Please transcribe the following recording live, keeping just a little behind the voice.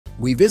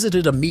We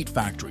visited a meat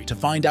factory to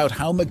find out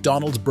how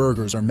McDonald's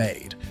burgers are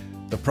made.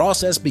 The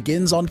process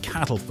begins on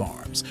cattle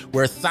farms,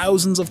 where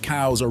thousands of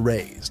cows are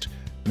raised.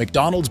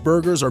 McDonald's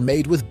burgers are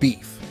made with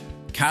beef.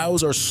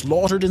 Cows are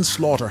slaughtered in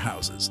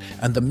slaughterhouses,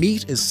 and the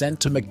meat is sent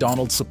to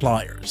McDonald's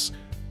suppliers.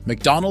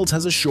 McDonald's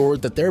has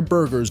assured that their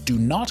burgers do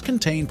not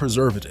contain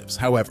preservatives.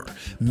 However,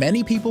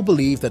 many people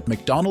believe that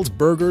McDonald's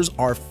burgers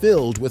are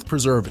filled with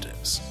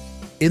preservatives.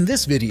 In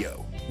this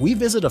video, we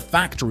visit a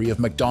factory of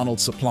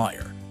McDonald's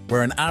supplier,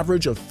 where an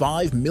average of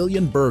 5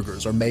 million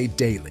burgers are made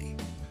daily.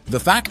 The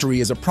factory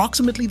is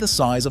approximately the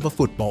size of a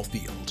football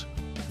field.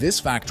 This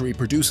factory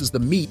produces the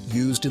meat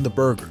used in the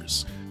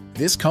burgers.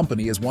 This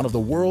company is one of the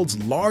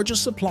world's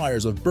largest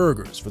suppliers of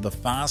burgers for the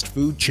fast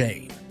food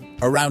chain.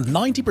 Around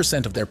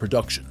 90% of their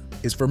production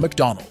is for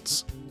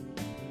McDonald's.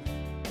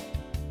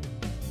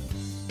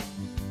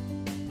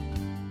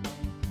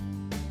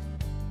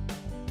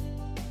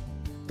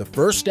 The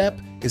first step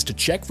is to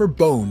check for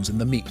bones in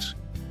the meat.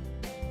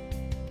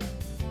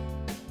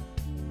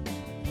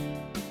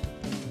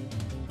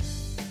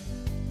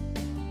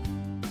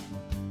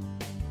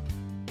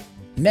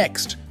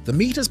 Next, the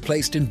meat is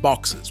placed in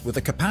boxes with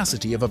a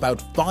capacity of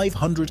about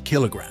 500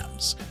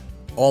 kilograms.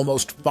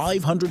 Almost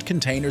 500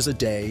 containers a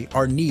day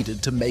are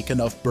needed to make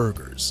enough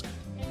burgers.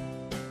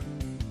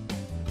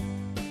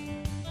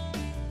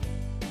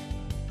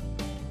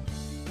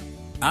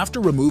 After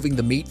removing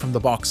the meat from the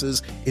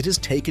boxes, it is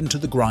taken to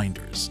the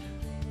grinders.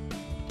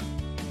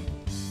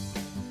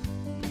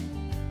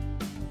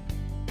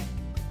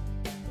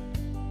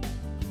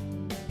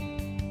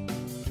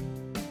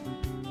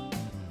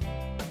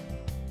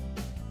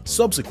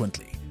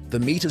 Subsequently, the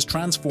meat is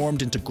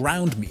transformed into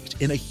ground meat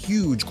in a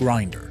huge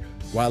grinder,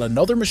 while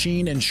another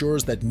machine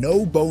ensures that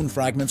no bone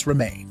fragments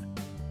remain.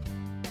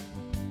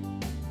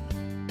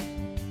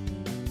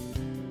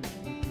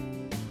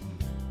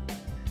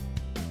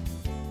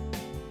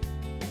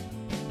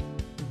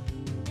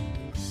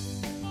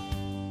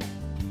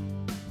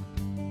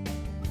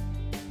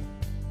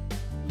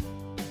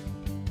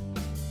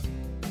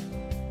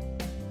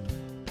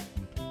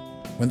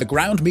 When the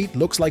ground meat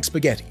looks like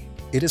spaghetti,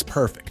 it is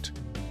perfect.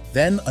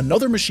 Then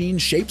another machine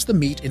shapes the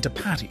meat into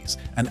patties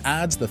and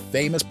adds the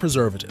famous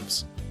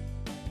preservatives.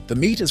 The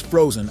meat is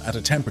frozen at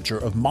a temperature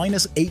of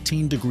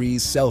 -18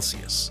 degrees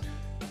Celsius.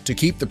 To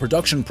keep the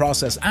production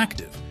process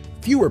active,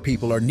 fewer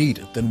people are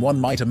needed than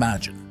one might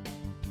imagine.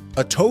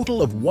 A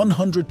total of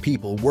 100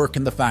 people work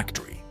in the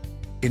factory.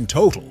 In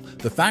total,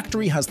 the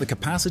factory has the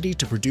capacity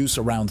to produce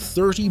around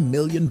 30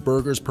 million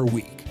burgers per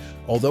week,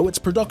 although its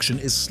production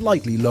is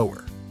slightly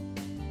lower.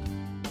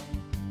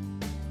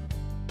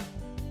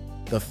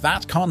 The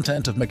fat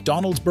content of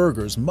McDonald's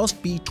burgers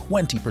must be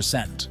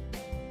 20%.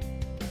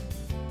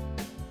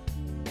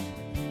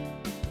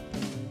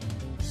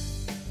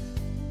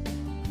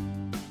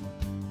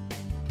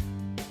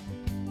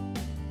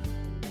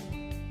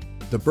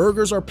 The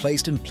burgers are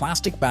placed in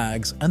plastic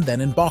bags and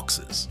then in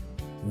boxes.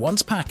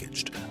 Once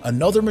packaged,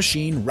 another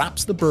machine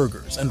wraps the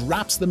burgers and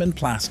wraps them in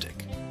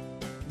plastic.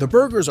 The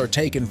burgers are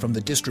taken from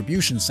the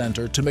distribution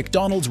center to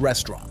McDonald's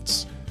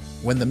restaurants.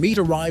 When the meat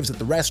arrives at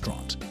the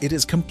restaurant, it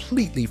is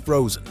completely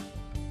frozen.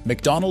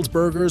 McDonald's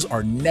burgers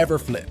are never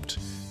flipped.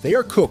 They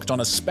are cooked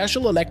on a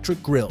special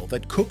electric grill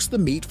that cooks the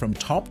meat from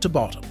top to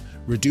bottom,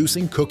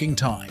 reducing cooking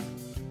time.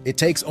 It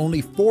takes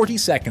only 40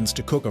 seconds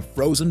to cook a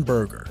frozen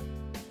burger.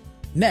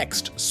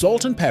 Next,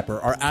 salt and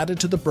pepper are added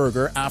to the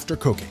burger after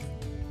cooking.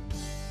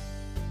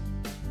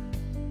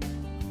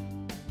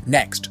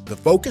 Next, the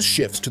focus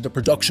shifts to the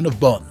production of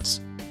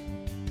buns.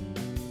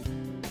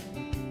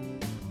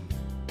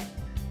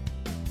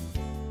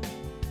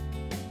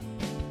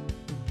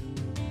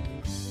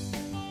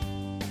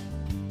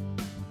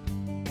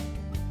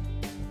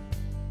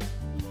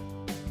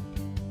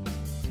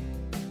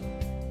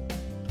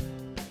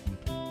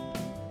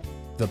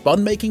 The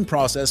bun-making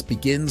process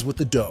begins with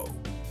the dough.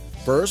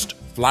 First,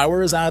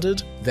 flour is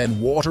added,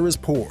 then water is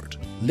poured,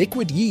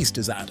 liquid yeast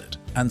is added,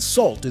 and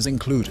salt is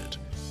included.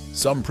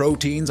 Some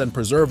proteins and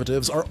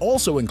preservatives are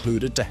also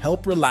included to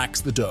help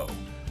relax the dough.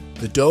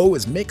 The dough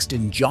is mixed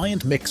in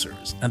giant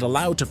mixers and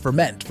allowed to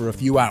ferment for a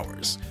few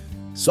hours.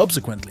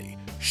 Subsequently,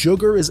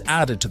 sugar is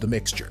added to the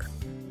mixture.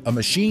 A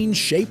machine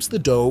shapes the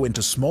dough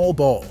into small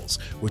balls,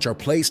 which are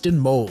placed in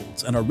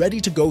molds and are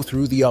ready to go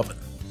through the oven.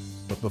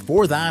 But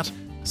before that,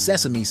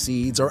 sesame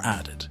seeds are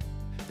added.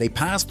 They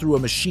pass through a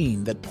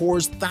machine that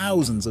pours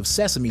thousands of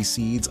sesame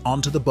seeds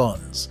onto the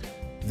buns.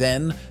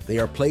 Then, they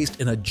are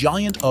placed in a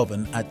giant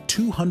oven at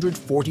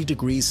 240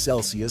 degrees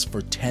Celsius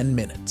for 10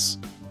 minutes.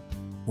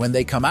 When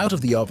they come out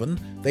of the oven,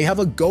 they have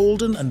a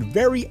golden and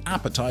very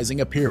appetizing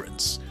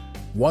appearance.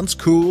 Once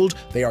cooled,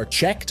 they are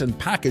checked and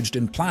packaged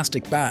in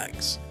plastic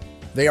bags.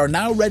 They are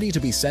now ready to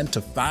be sent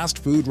to fast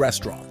food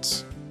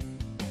restaurants.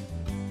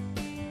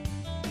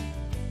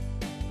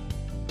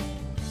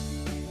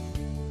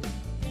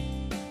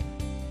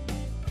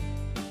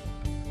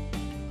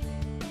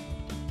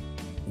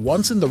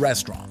 Once in the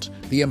restaurant,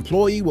 the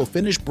employee will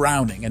finish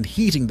browning and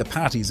heating the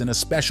patties in a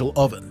special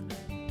oven.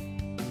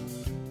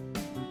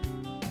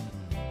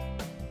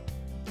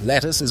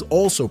 Lettuce is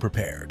also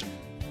prepared.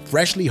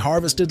 Freshly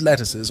harvested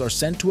lettuces are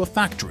sent to a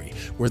factory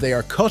where they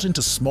are cut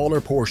into smaller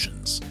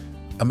portions.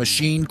 A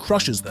machine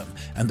crushes them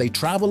and they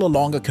travel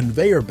along a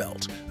conveyor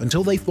belt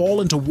until they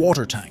fall into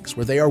water tanks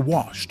where they are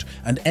washed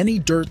and any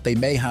dirt they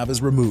may have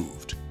is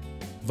removed.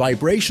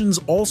 Vibrations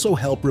also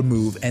help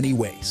remove any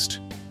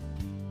waste.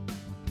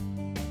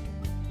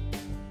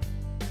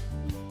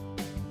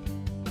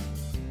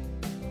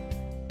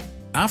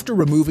 After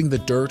removing the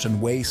dirt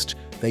and waste,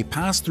 they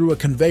pass through a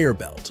conveyor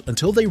belt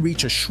until they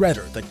reach a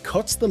shredder that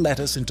cuts the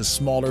lettuce into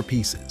smaller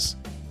pieces.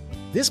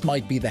 This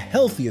might be the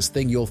healthiest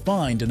thing you'll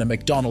find in a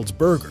McDonald's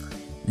burger.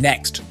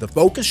 Next, the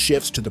focus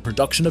shifts to the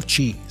production of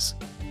cheese.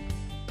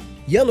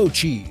 Yellow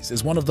cheese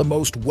is one of the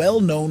most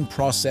well-known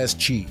processed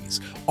cheese,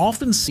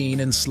 often seen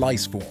in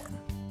slice form.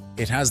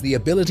 It has the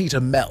ability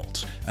to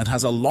melt and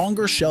has a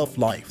longer shelf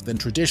life than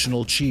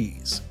traditional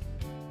cheese.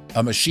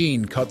 A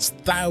machine cuts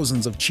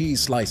thousands of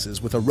cheese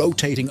slices with a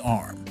rotating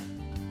arm.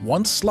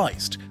 Once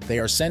sliced, they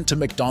are sent to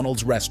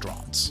McDonald's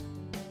restaurants.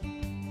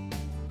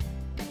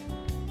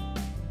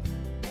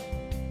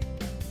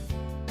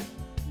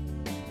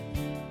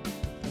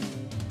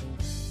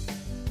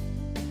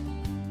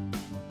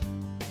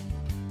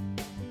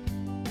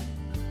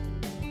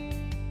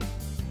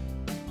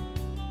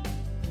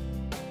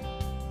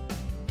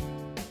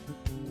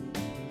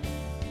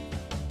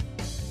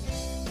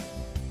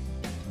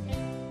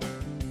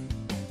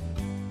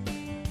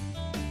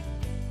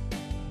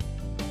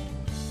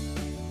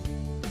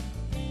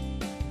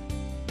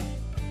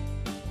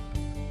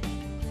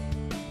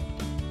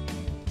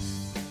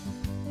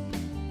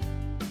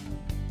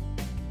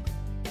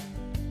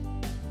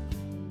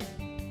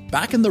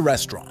 Back in the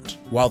restaurant,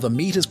 while the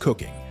meat is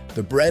cooking,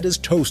 the bread is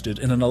toasted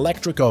in an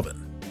electric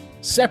oven.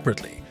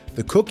 Separately,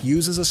 the cook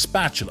uses a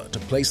spatula to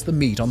place the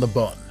meat on the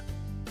bun.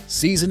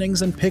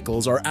 Seasonings and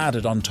pickles are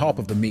added on top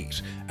of the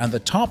meat, and the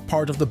top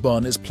part of the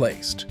bun is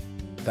placed.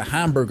 The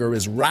hamburger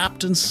is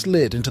wrapped and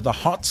slid into the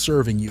hot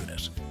serving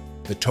unit.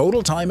 The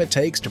total time it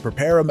takes to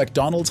prepare a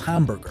McDonald's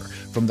hamburger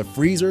from the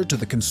freezer to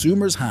the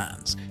consumer's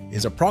hands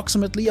is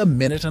approximately a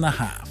minute and a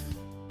half.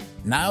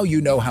 Now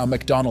you know how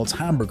McDonald's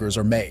hamburgers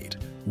are made.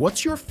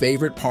 What's your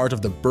favorite part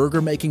of the burger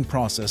making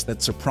process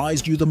that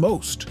surprised you the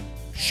most?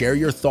 Share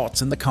your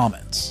thoughts in the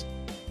comments.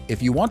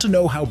 If you want to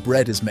know how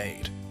bread is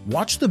made,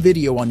 watch the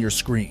video on your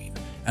screen,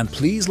 and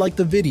please like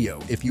the video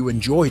if you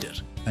enjoyed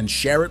it and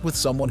share it with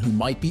someone who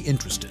might be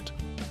interested.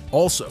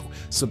 Also,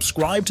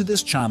 subscribe to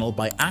this channel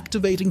by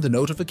activating the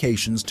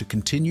notifications to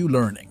continue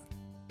learning.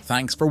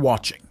 Thanks for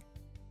watching.